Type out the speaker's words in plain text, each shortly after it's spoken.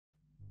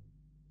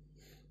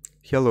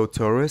Hello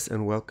Taurus,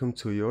 and welcome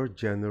to your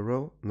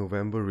general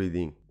November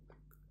reading.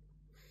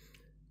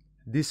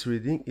 This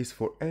reading is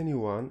for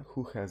anyone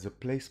who has a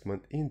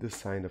placement in the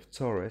sign of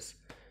Taurus,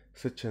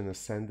 such an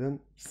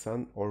ascendant,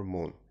 sun or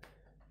moon.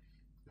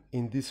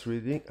 In this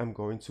reading I'm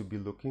going to be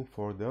looking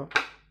for the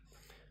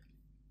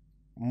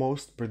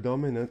most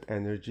predominant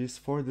energies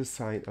for the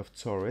sign of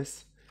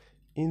Taurus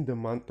in the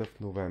month of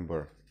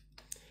November.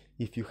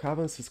 If you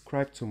haven't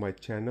subscribed to my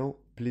channel,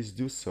 please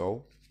do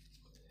so.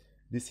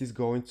 This is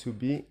going to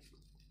be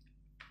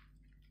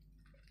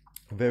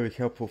very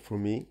helpful for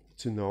me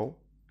to know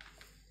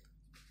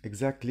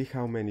exactly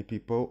how many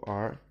people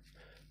are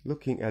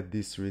looking at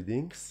these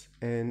readings,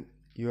 and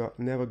you are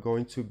never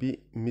going to be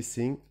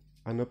missing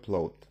an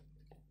upload.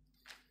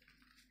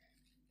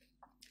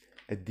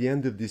 At the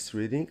end of this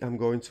reading, I'm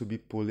going to be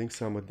pulling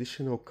some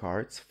additional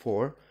cards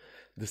for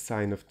the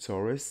sign of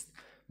Taurus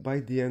by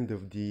the end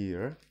of the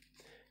year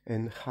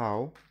and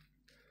how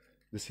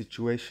the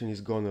situation is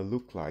gonna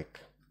look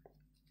like.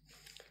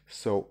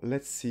 So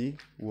let's see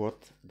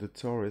what the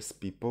Taurus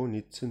people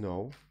need to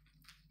know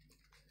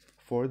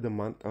for the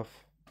month of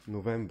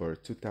November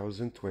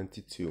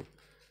 2022.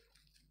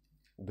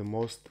 The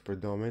most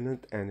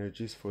predominant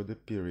energies for the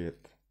period.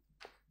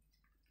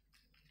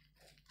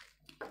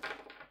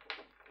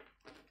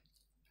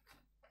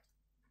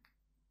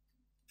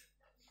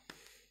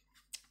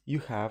 You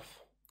have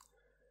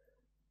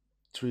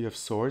Three of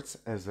Swords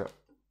as an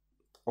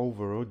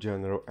overall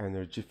general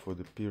energy for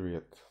the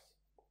period.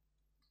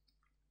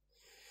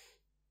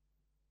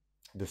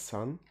 The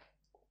Sun,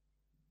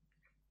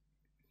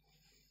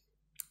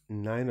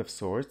 Nine of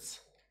Swords,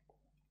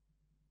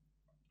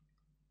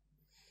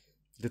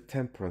 the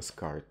Temperance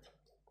card,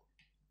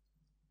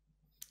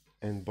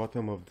 and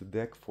bottom of the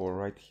deck for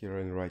right here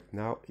and right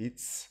now,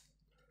 it's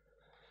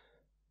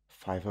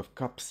Five of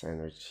Cups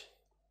energy.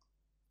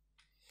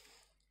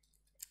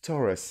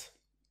 Taurus,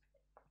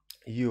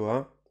 you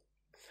are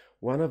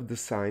one of the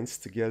signs,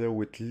 together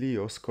with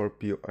Leo,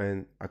 Scorpio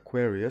and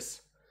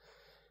Aquarius,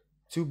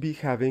 to be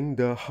having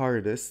the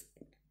hardest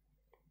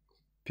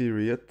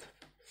period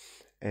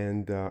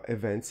and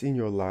events in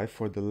your life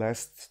for the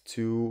last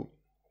two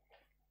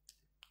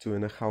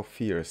and a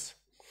half years.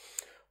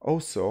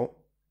 Also,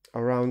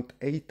 around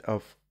 8th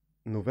of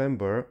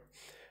November,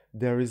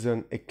 there is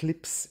an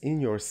eclipse in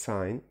your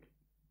sign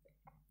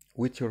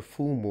with your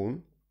full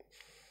moon,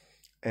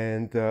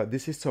 and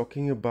this is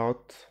talking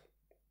about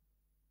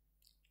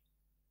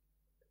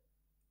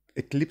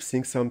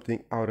eclipsing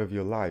something out of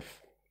your life,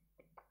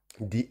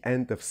 the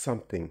end of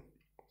something.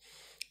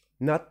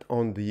 Not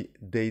on the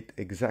date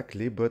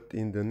exactly, but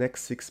in the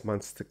next 6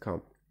 months to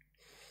come.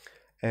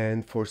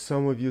 And for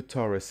some of you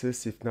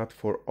Tauruses, if not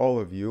for all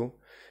of you,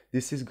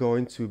 this is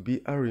going to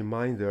be a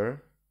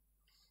reminder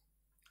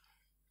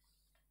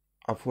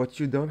of what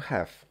you don't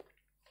have,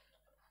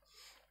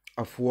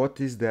 of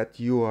what is that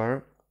you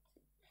are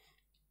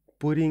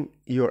putting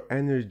your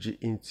energy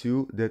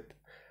into that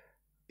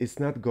it's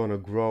not gonna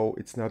grow,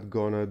 it's not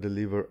gonna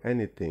deliver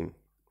anything.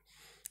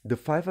 The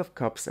Five of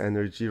Cups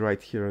energy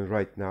right here and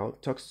right now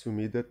talks to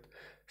me that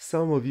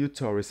some of you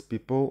Taurus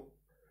people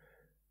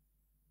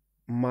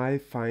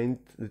might find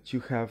that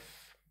you have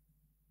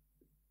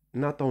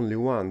not only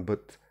one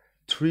but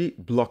three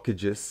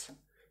blockages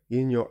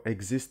in your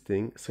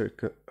existing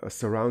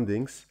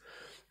surroundings,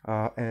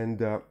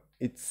 and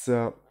it's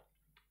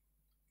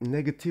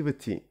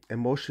negativity,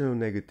 emotional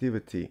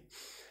negativity.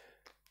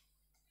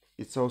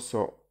 It's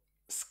also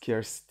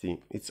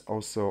scarcity, it's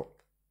also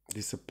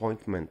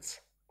disappointments.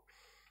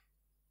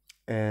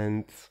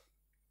 And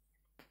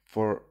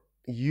for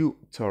you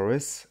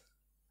Taurus,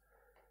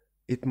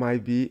 it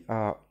might be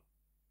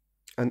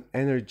an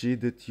energy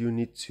that you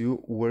need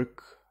to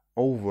work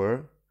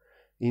over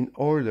in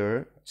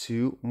order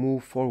to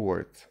move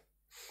forward.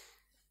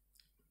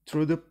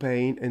 Through the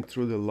pain and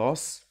through the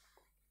loss,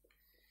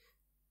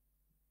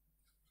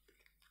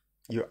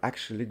 you're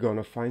actually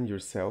gonna find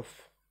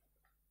yourself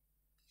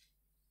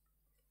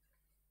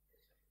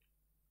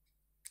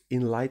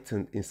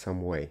enlightened in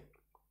some way.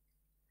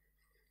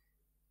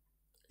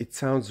 It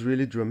sounds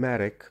really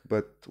dramatic,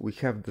 but we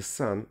have the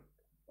sun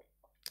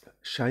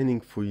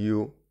shining for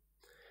you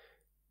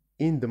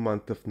in the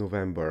month of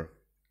November.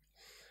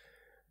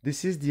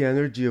 This is the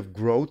energy of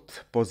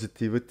growth,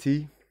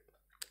 positivity,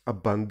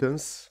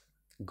 abundance,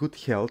 good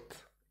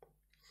health,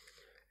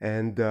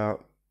 and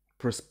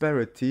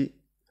prosperity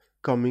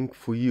coming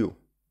for you.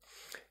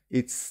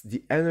 It's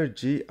the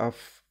energy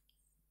of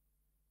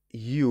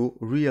you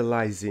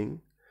realizing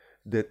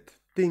that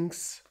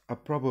things are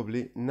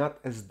probably not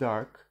as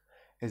dark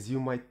as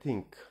you might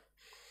think.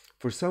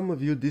 For some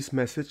of you, this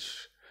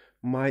message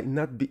might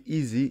not be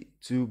easy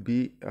to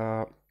be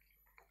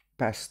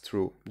passed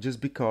through,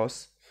 just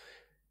because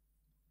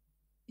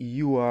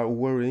you are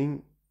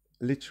worrying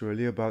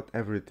literally about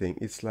everything.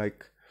 It's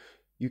like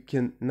you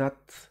cannot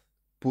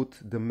put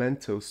the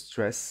mental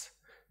stress,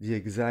 the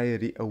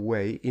anxiety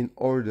away in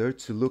order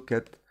to look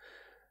at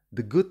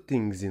the good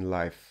things in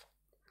life,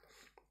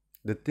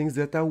 the things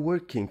that are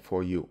working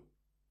for you.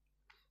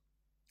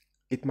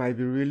 It might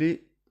be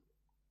really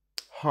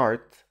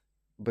hard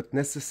but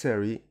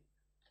necessary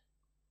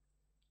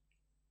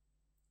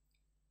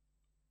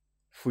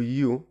for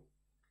you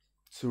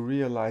to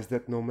realize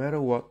that no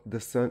matter what, the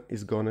sun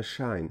is gonna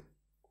shine.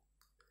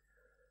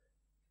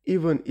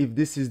 Even if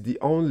this is the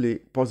only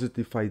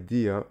positive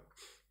idea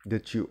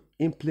that you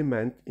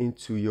implement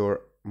into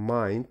your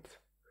mind,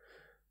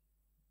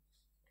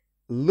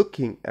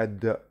 looking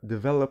at the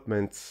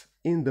developments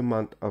in the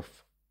month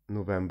of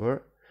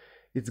November,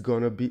 it's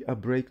gonna be a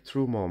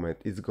breakthrough moment.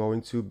 It's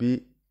going to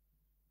be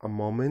a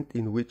moment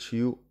in which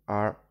you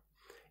are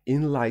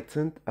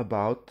enlightened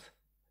about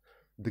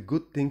the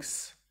good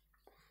things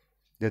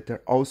that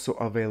are also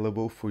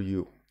available for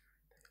you,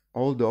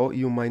 although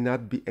you might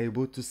not be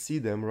able to see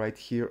them right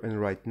here and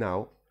right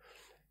now,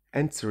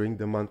 entering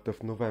the month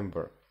of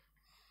November.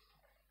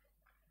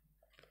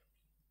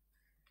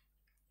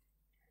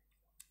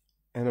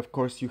 And of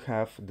course you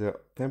have the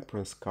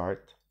Temperance card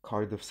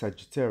of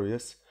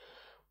Sagittarius,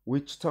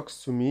 which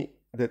talks to me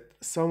that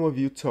some of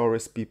you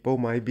Taurus people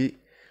might be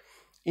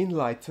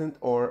enlightened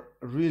or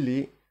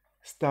really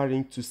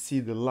starting to see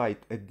the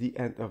light at the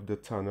end of the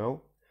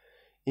tunnel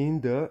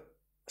in the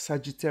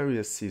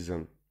Sagittarius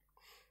season.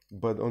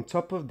 But on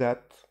top of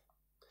that,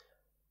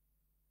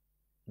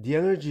 the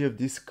energy of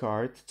this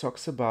card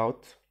talks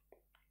about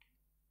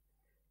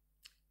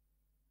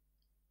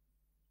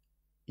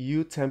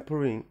you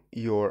tempering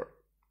your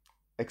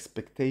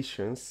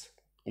expectations,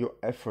 your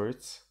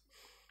efforts,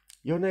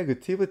 your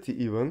negativity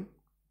even,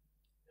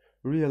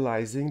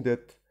 realizing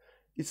that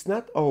it's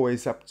not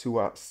always up to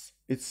us.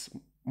 It's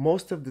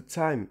most of the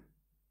times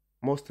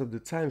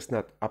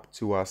not up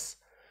to us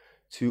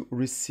to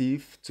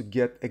receive, to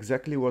get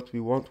exactly what we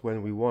want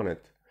when we want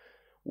it.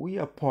 We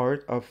are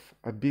part of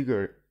a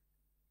bigger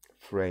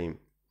frame.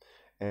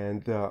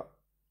 And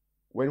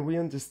when we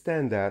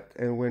understand that,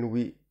 and when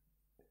we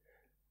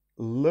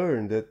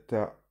learn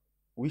that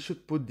we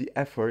should put the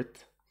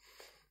effort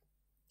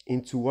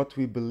into what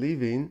we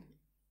believe in,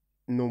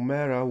 no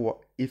matter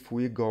what, if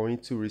we're going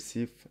to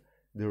receive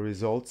the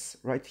results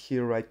right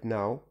here, right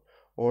now,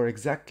 or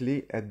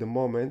exactly at the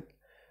moment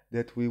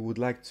that we would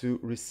like to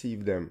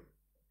receive them.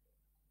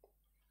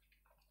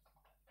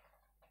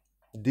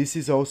 This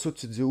is also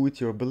to do with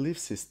your belief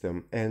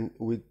system and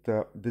with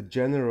the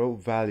general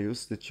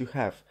values that you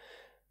have.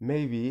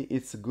 Maybe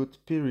it's a good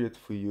period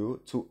for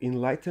you to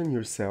enlighten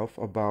yourself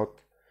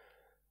about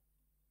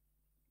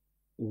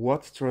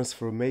what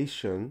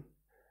transformation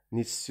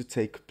needs to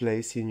take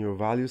place in your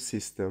value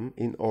system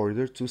in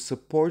order to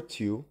support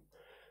you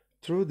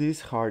through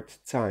these hard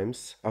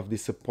times of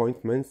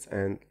disappointments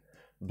and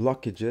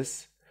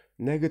blockages,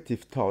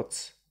 negative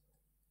thoughts,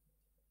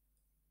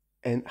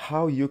 and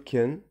how you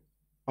can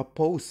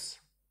oppose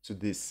to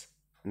this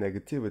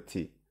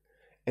negativity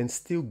and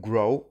still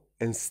grow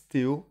and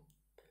still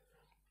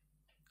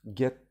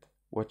get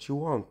what you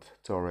want,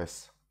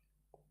 Taurus.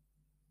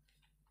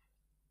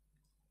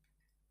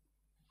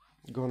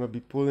 Gonna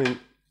be pulling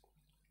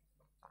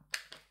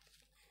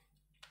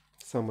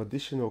some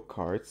additional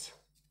cards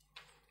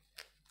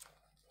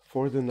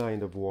for the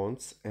Nine of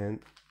Wands and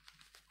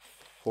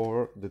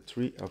for the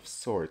Three of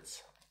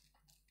Swords.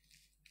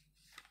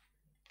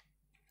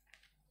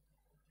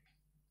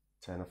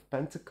 Ten of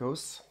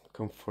Pentacles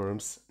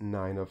confirms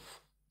Nine of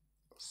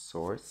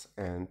Swords,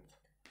 and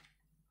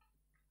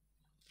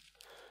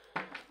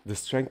the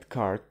Strength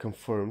card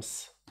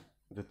confirms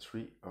the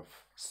Three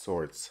of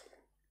Swords.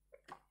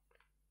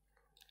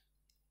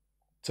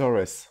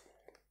 Taurus,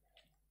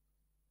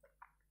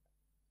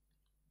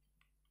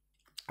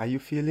 are you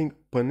feeling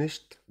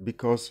punished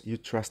because you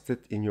trusted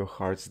in your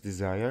heart's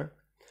desire?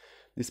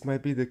 This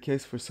might be the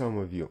case for some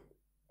of you,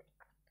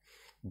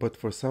 but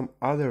for some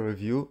other of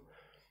you,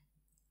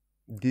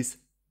 these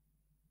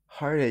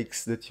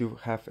heartaches that you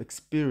have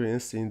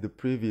experienced in the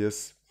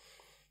previous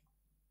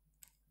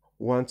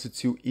 1 to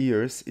 2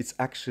 years, it's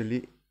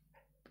actually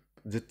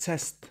the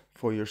test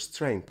for your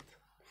strength,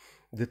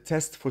 the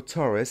test for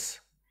Taurus,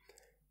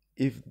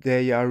 if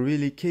they are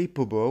really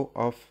capable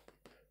of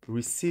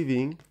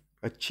receiving,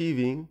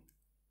 achieving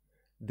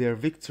their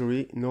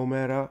victory no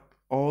matter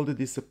all the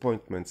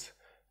disappointments,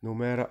 no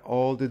matter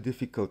all the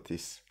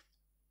difficulties.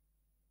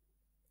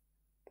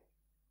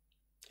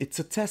 It's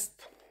a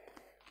test.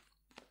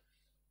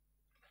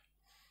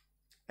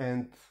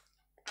 And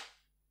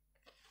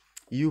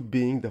you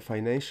being the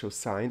financial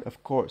sign,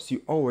 of course,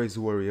 you always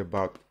worry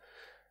about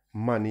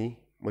money,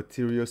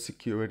 material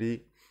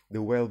security,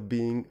 the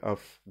well-being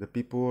of the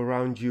people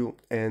around you,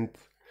 and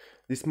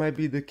this might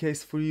be the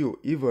case for you,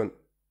 even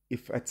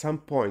if at some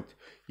point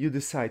you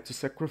decide to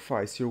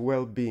sacrifice your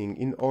well-being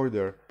in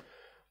order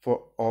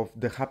of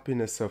the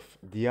happiness of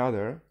the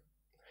other,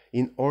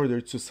 in order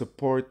to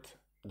support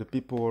the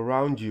people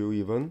around you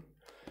even,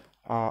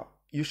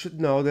 you should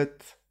know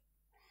that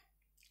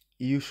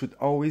you should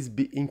always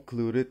be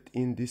included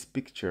in this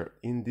picture,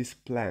 in this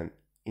plan,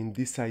 in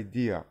this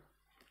idea.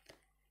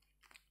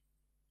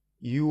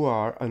 You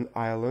are an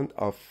island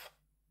of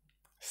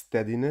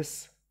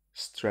steadiness,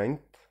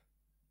 strength,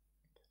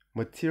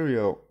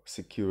 material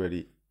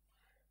security,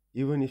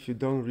 even if you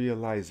don't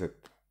realize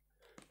it.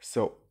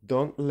 So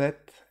don't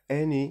let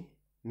any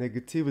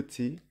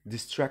negativity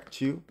distract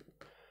you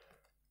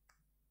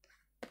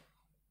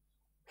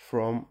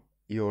from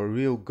your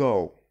real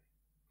goal,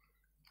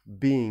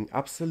 being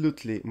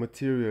absolutely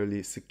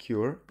materially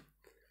secure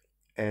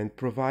and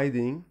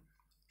providing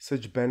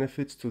such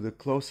benefits to the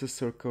closest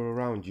circle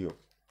around you.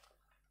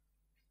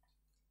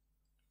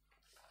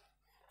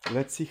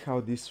 Let's see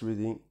how this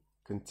reading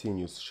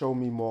continues. Show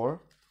me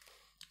more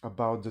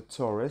about the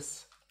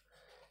Taurus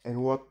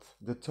and what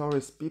the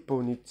Taurus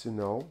people need to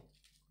know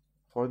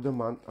for the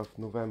month of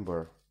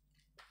November.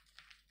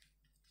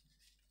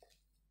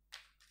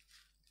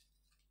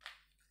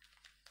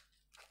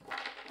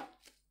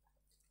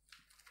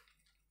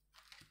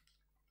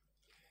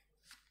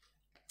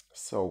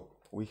 So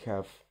we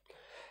have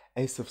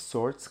Ace of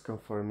Swords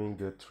confirming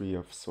the Three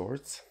of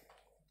Swords,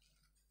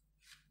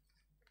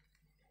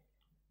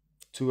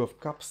 Two of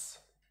Cups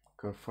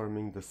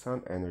confirming the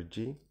Sun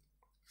energy,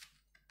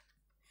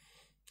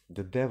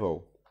 the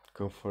Devil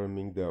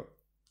confirming the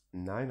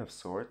Nine of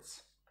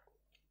Swords,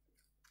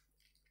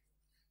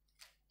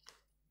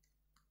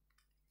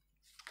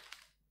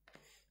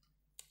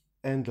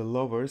 and the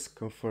Lovers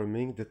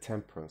confirming the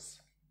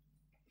Temperance.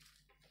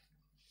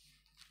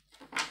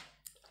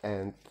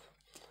 And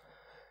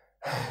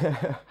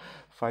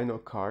final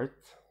card,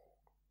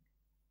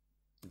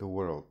 the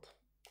World.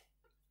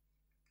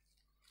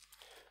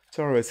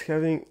 Taurus,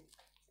 having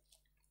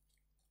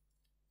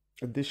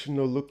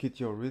additional look at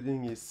your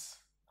reading, is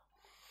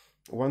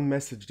one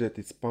message that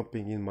is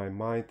pumping in my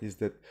mind is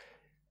that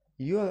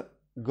you are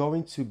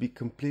going to be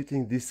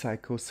completing this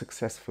cycle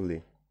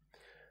successfully.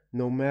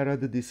 No matter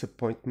the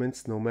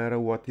disappointments, no matter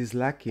what is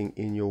lacking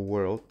in your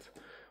world,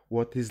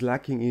 what is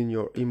lacking in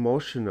your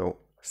emotional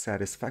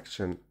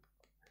satisfaction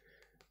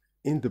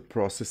in the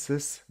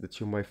processes that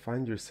you might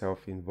find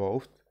yourself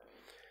involved,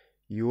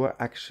 you are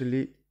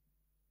actually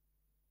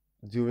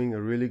doing a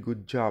really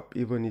good job,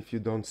 even if you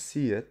don't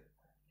see it,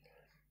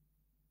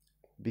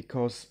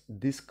 because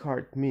this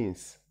card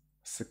means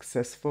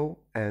successful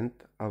end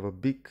of a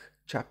big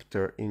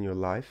chapter in your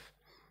life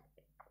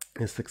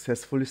and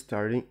successfully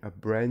starting a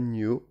brand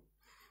new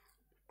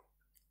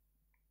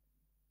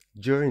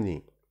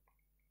journey.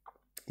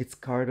 It's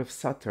card of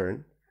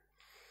Saturn.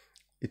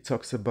 It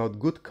talks about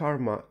good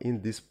karma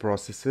in these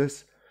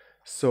processes,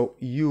 so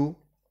you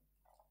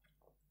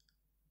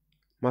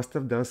must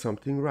have done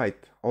something right,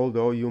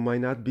 although you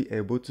might not be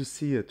able to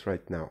see it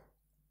right now.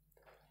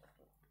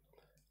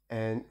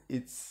 And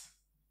it's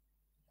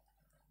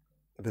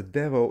the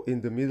Devil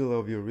in the middle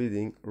of your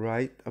reading,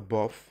 right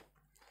above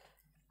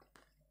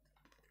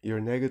your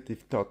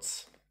negative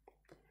thoughts.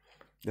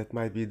 That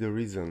might be the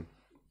reason.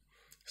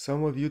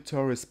 Some of you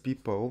Taurus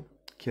people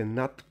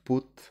cannot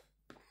put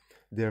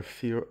their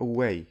fear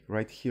away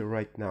right here,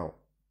 right now.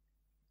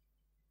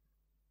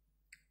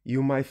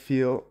 You might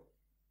feel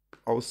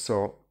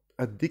also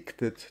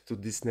addicted to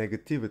this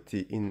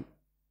negativity in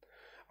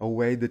a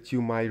way that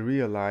you might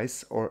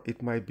realize, or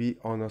it might be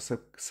on a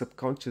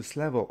subconscious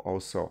level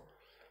also.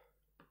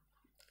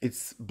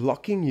 It's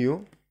blocking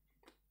you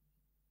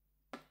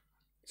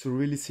to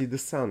really see the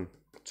sun,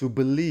 to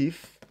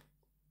believe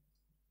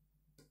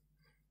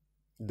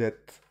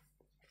that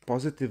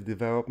positive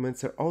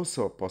developments are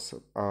also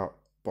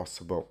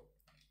possible.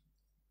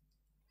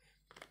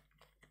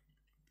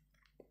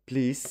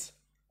 Please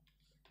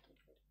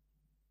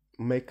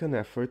make an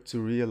effort to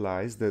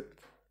realize that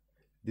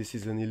this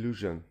is an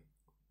illusion.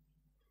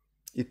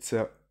 It's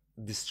a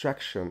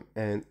distraction,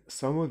 and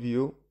some of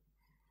you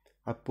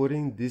are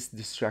putting this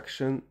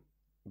distraction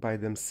by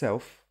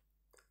themselves,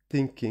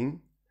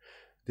 thinking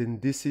then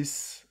this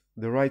is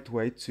the right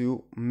way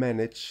to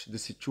manage the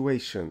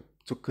situation,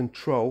 to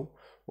control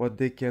what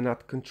they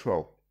cannot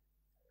control.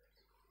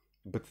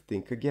 But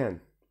think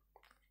again.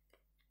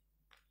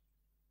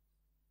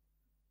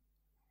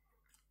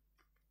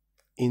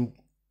 In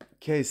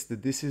case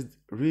that this is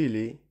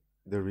really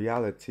the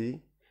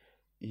reality,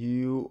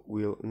 you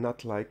will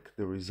not like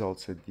the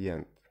results at the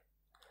end.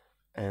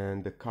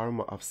 And the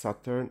karma of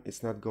Saturn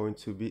is not going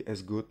to be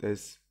as good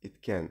as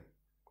it can.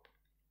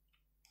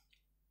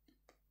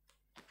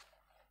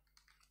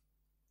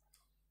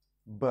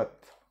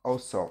 But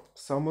also,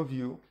 some of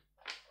you,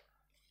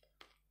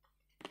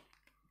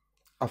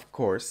 of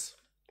course,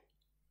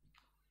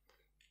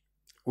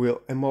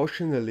 will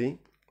emotionally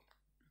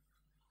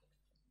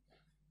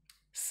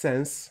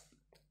sense,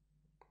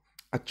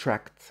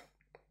 attract,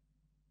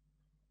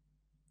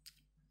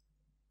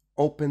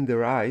 open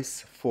their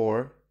eyes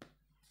for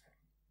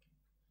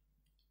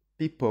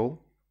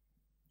people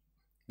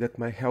that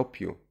might help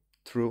you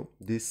through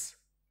these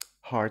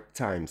hard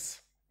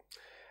times.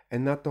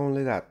 And not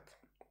only that,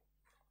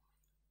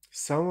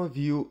 some of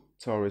you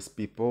Taurus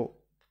people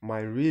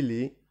might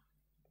really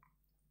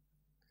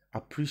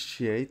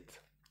appreciate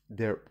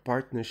their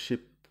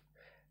partnership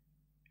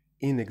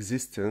in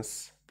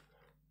existence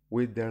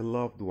with their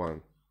loved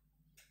one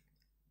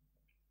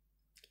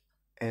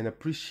and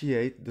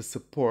appreciate the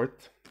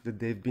support that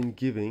they've been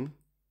giving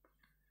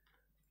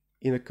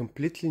in a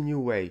completely new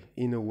way,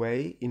 in a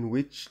way in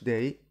which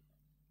they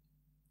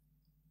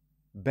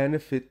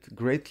benefit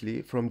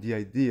greatly from the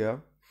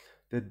idea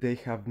that they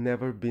have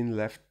never been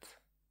left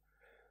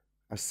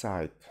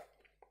aside.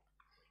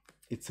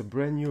 It's a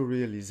brand new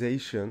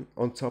realization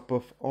on top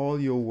of all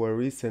your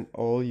worries and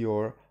all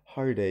your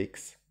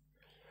heartaches.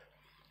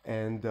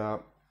 And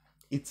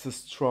it's a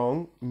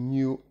strong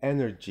new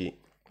energy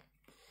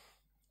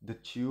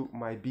that you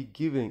might be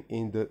giving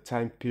in the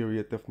time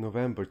period of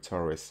November,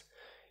 Taurus.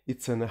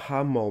 It's an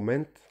aha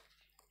moment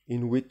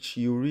in which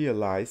you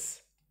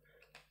realize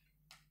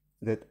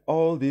that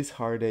all these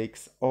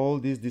heartaches, all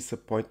these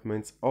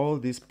disappointments, all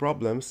these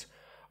problems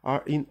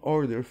are in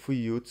order for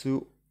you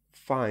to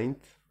find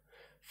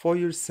for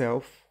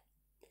yourself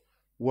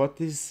what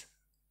is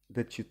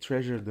that you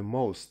treasure the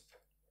most,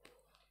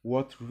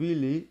 what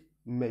really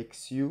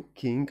makes you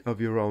king of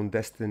your own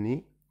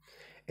destiny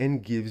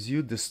and gives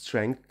you the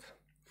strength,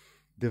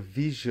 the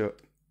vision,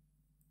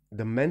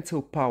 the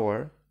mental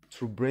power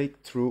to break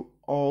through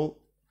all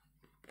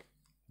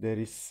that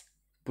is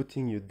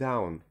putting you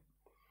down,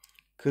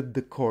 cut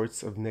the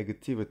cords of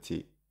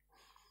negativity,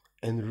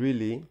 and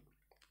really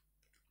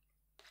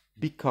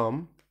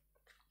become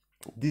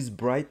this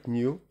bright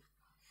new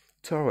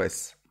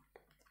Taurus.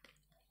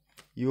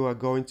 You are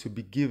going to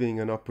be giving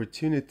an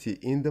opportunity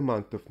in the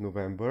month of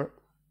November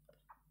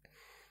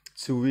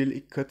to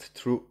really cut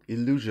through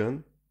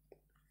illusion,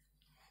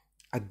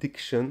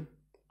 addiction,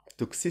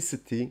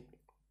 toxicity,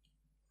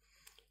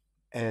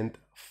 and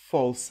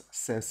false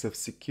sense of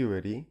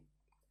security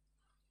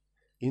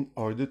in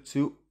order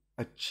to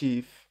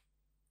achieve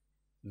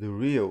the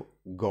real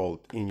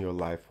goal in your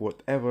life,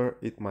 whatever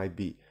it might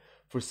be.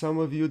 For some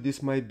of you,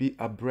 this might be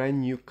a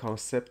brand new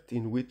concept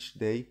in which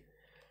they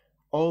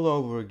all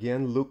over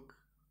again look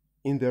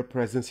in their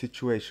present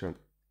situation.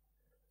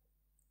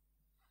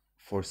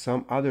 For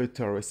some other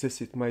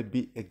Tauruses, it might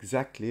be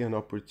exactly an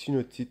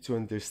opportunity to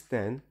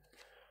understand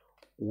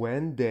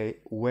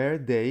where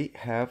they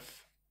have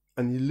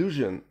an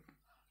illusion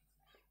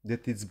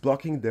that is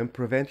blocking them,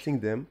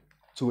 preventing them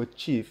to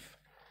achieve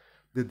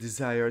the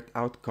desired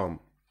outcome,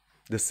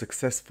 the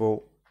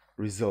successful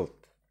result.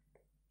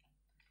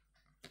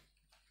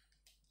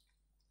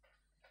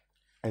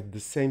 At the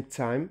same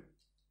time,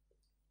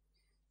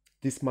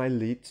 this might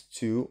lead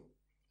to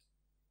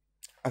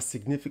a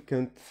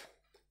significant,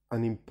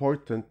 an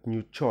important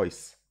new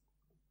choice.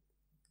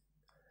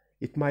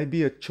 It might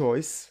be a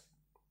choice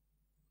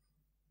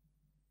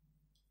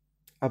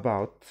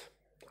about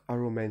a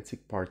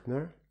romantic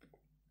partner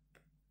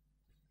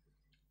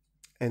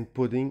and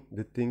putting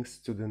the things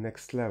to the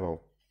next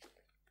level.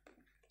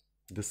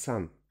 The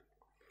sun.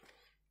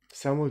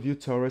 Some of you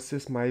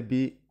Tauruses might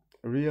be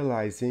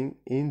realizing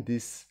in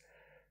this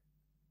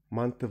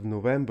month of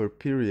November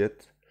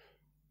period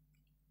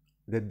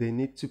that they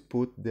need to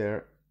put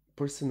their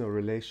personal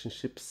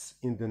relationships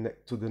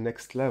to the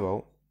next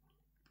level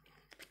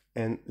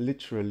and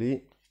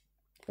literally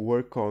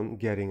work on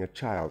getting a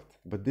child.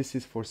 But this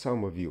is for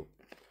some of you.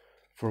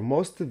 For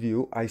most of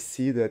you, I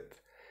see that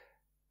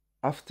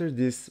after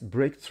this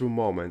breakthrough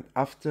moment,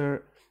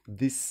 after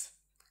this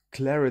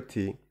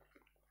clarity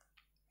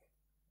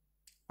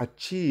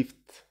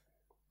achieved,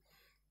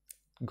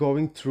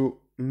 going through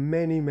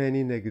many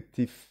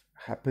negative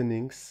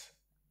happenings,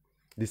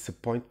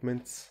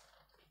 disappointments,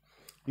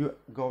 you're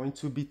going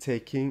to be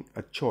taking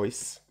a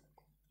choice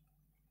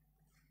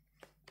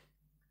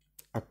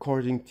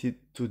according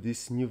to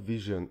this new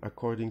vision,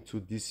 according to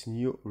this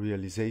new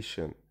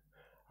realization,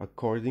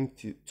 according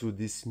to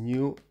this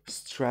new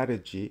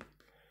strategy,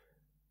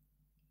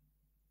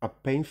 a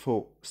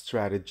painful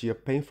strategy, a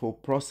painful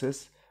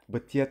process,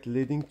 but yet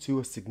leading to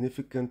a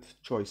significant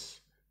choice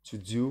to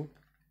do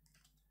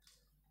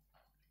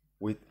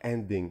with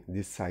ending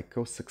this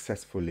cycle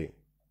successfully,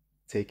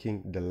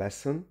 taking the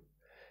lesson,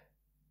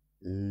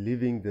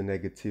 leaving the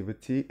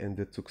negativity and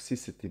the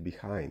toxicity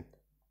behind.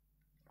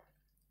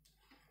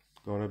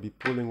 Gonna be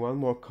pulling one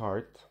more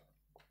card.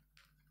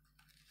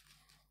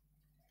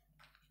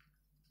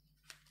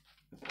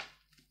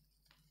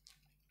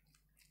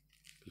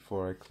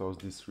 Before I close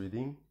this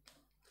reading.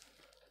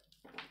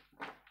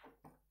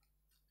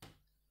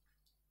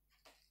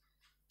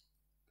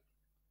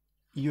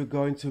 You're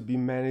going to be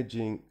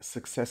managing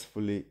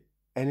successfully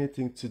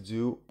anything to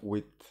do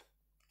with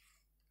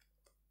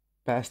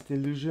past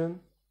illusion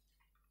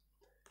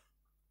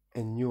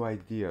and new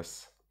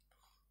ideas.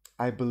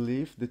 I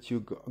believe that you're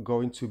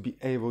going to be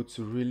able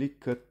to really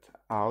cut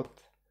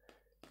out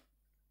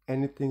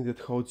anything that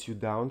holds you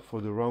down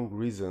for the wrong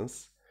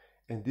reasons,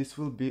 and this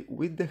will be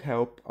with the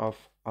help of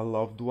a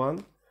loved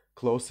one,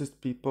 closest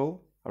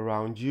people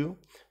around you,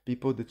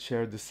 people that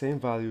share the same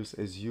values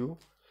as you,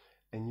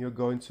 and you're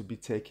going to be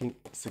taking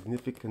a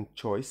significant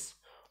choice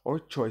or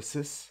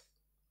choices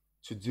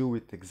to do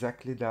with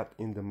exactly that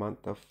in the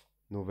month of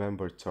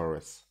November,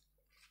 Taurus.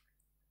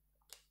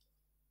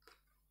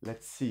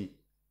 Let's see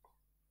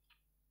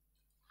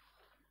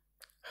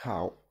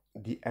how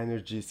the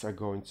energies are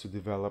going to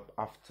develop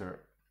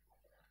after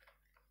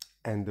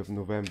end of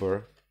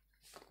November,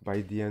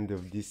 by the end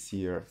of this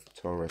year,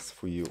 Taurus,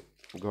 for you.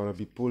 I'm gonna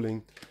be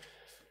pulling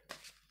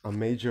a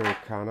Major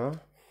Arcana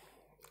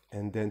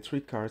and then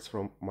 3 cards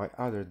from my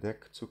other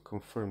deck to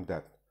confirm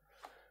that.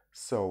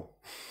 So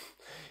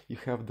you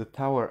have the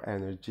Tower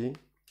energy,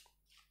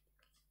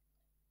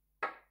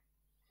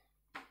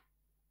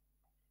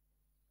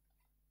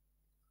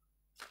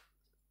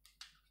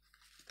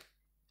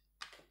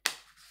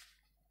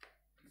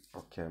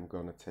 okay, I'm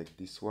gonna take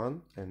this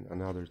one and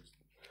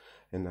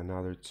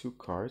another 2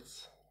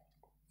 cards.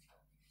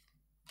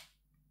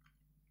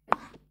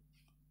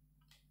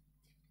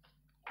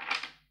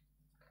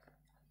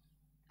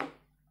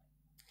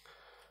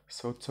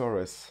 So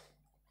Taurus,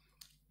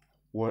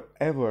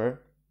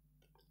 wherever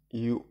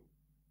you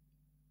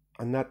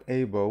are not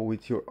able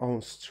with your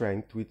own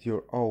strength, with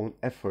your own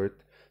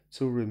effort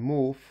to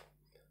remove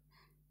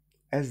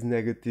as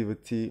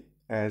negativity,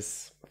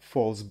 as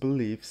false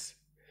beliefs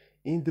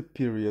in the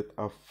period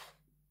of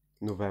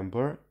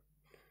November,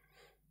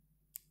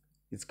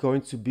 it's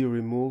going to be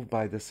removed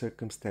by the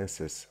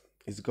circumstances.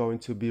 It's going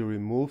to be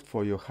removed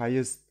for your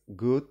highest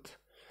good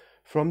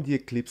from the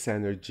eclipse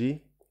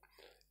energy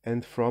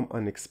and from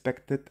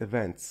unexpected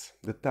events.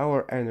 The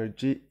Tower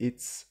energy,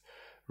 it's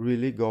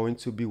really going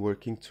to be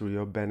working to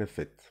your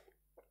benefit.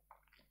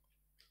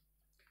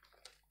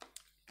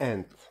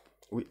 And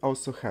we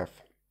also have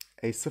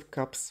Ace of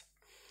Cups,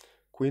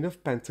 Queen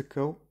of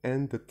Pentacles,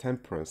 and the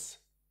Temperance.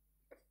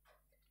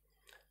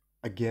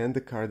 Again,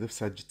 the card of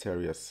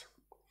Sagittarius.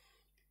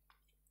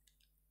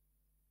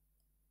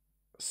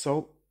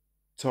 So,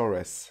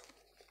 Taurus,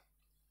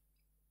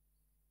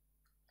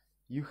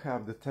 you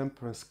have the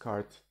Temperance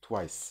card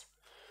twice,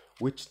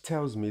 which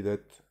tells me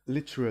that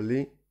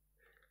literally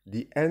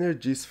the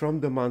energies from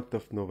the month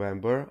of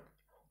November,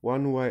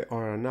 one way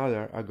or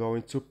another, are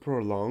going to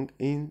prolong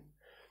in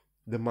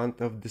the month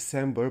of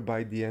December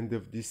by the end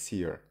of this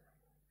year.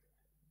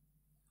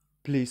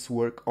 Please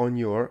work on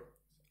your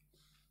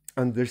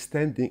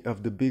understanding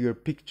of the bigger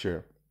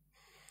picture,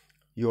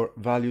 your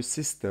value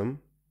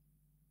system,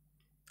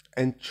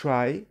 and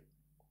try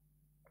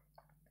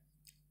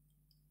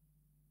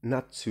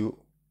not to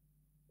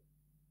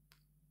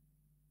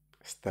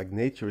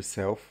stagnate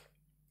yourself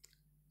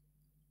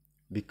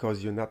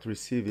because you're not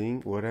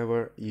receiving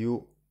whatever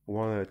you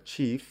want to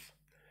achieve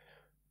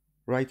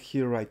right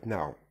here, right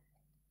now.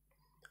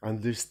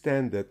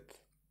 Understand that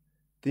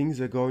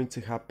things are going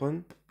to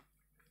happen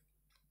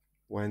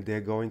when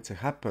they're going to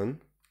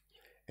happen,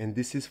 and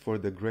this is for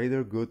the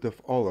greater good of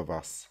all of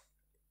us.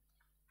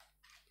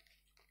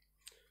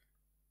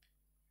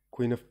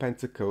 Queen of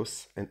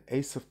Pentacles and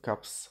Ace of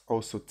Cups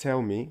also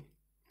tell me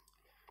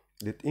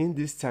that in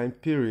this time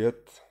period,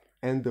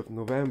 end of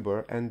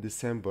November and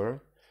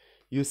December,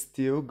 you're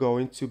still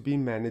going to be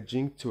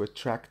managing to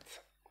attract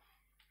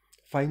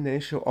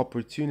financial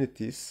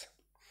opportunities.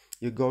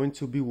 You're going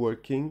to be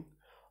working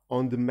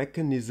on the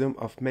mechanism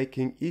of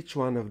making each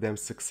one of them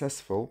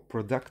successful,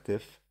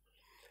 productive,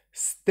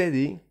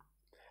 steady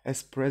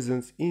as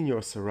presence in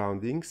your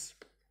surroundings,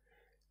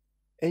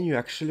 and you're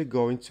actually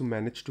going to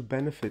manage to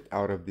benefit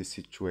out of this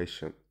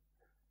situation.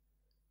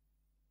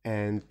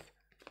 And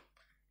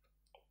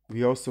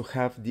we also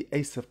have the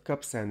Ace of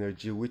Cups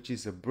energy, which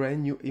is a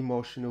brand new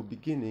emotional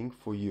beginning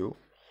for you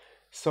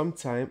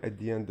sometime at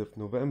the end of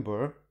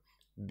November,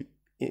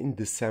 in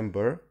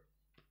December.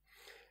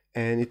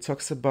 And it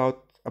talks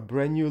about a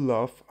brand new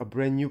love, a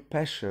brand new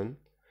passion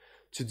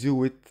to do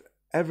with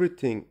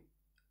everything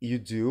you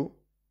do.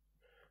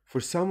 For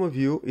some of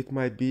you, it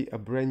might be a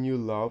brand new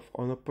love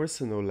on a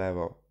personal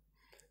level,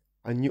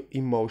 a new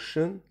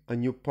emotion, a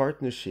new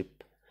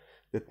partnership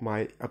that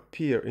might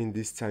appear in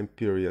this time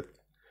period.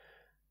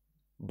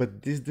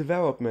 But this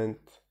development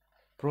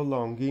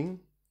prolonging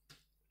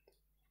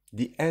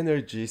the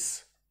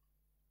energies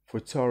for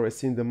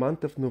Taurus in the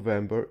month of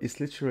November is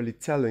literally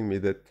telling me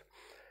that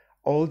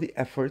all the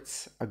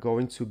efforts are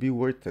going to be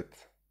worth it.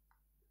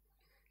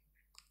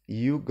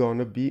 You're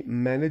gonna be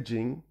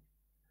managing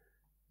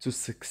to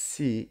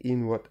succeed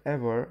in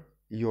whatever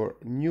your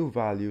new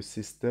value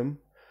system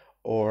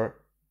or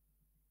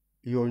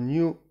your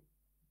new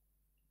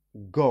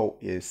goal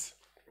is.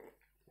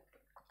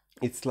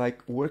 It's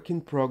like work in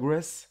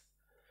progress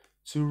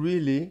to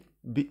really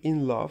be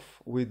in love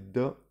with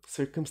the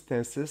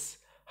circumstances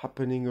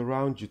happening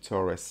around you,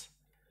 Taurus.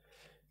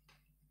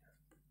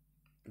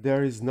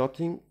 There is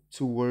nothing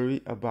to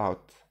worry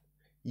about.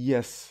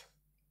 Yes,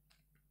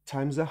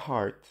 times are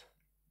hard,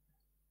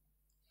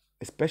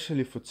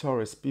 especially for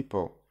Taurus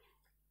people,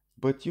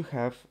 but you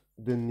have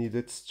the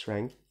needed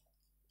strength.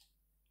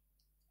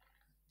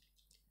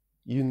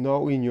 You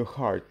know in your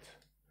heart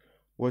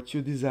what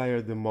you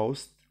desire the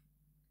most,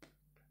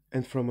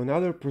 and from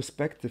another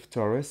perspective,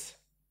 Taurus,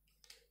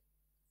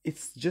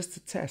 it's just a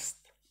test.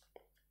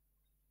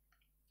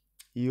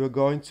 You are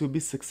going to be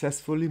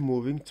successfully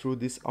moving through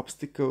these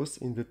obstacles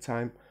in the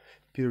time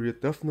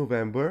period of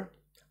November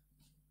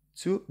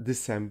to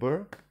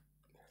December,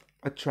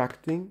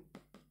 attracting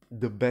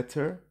the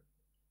better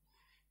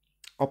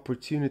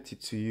opportunity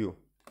to you.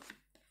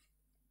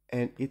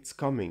 And it's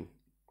coming.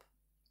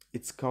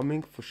 It's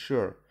coming for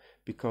sure,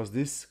 because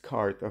this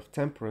card of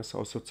Temperance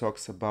also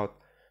talks about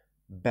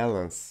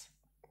balance,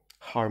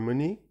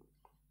 harmony,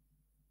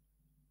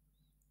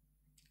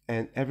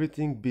 and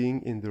everything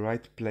being in the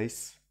right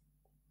place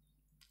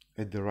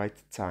at the right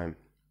time.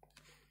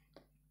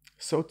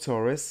 So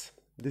Taurus,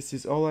 this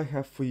is all I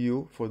have for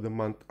you for the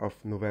month of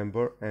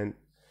November and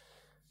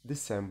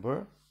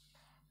December.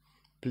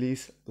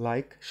 Please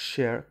like,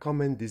 share,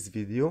 comment this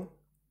video,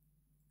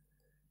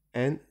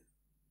 and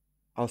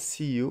I'll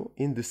see you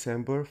in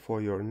December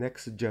for your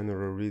next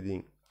general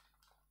reading.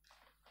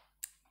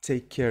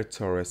 Take care,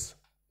 Taurus.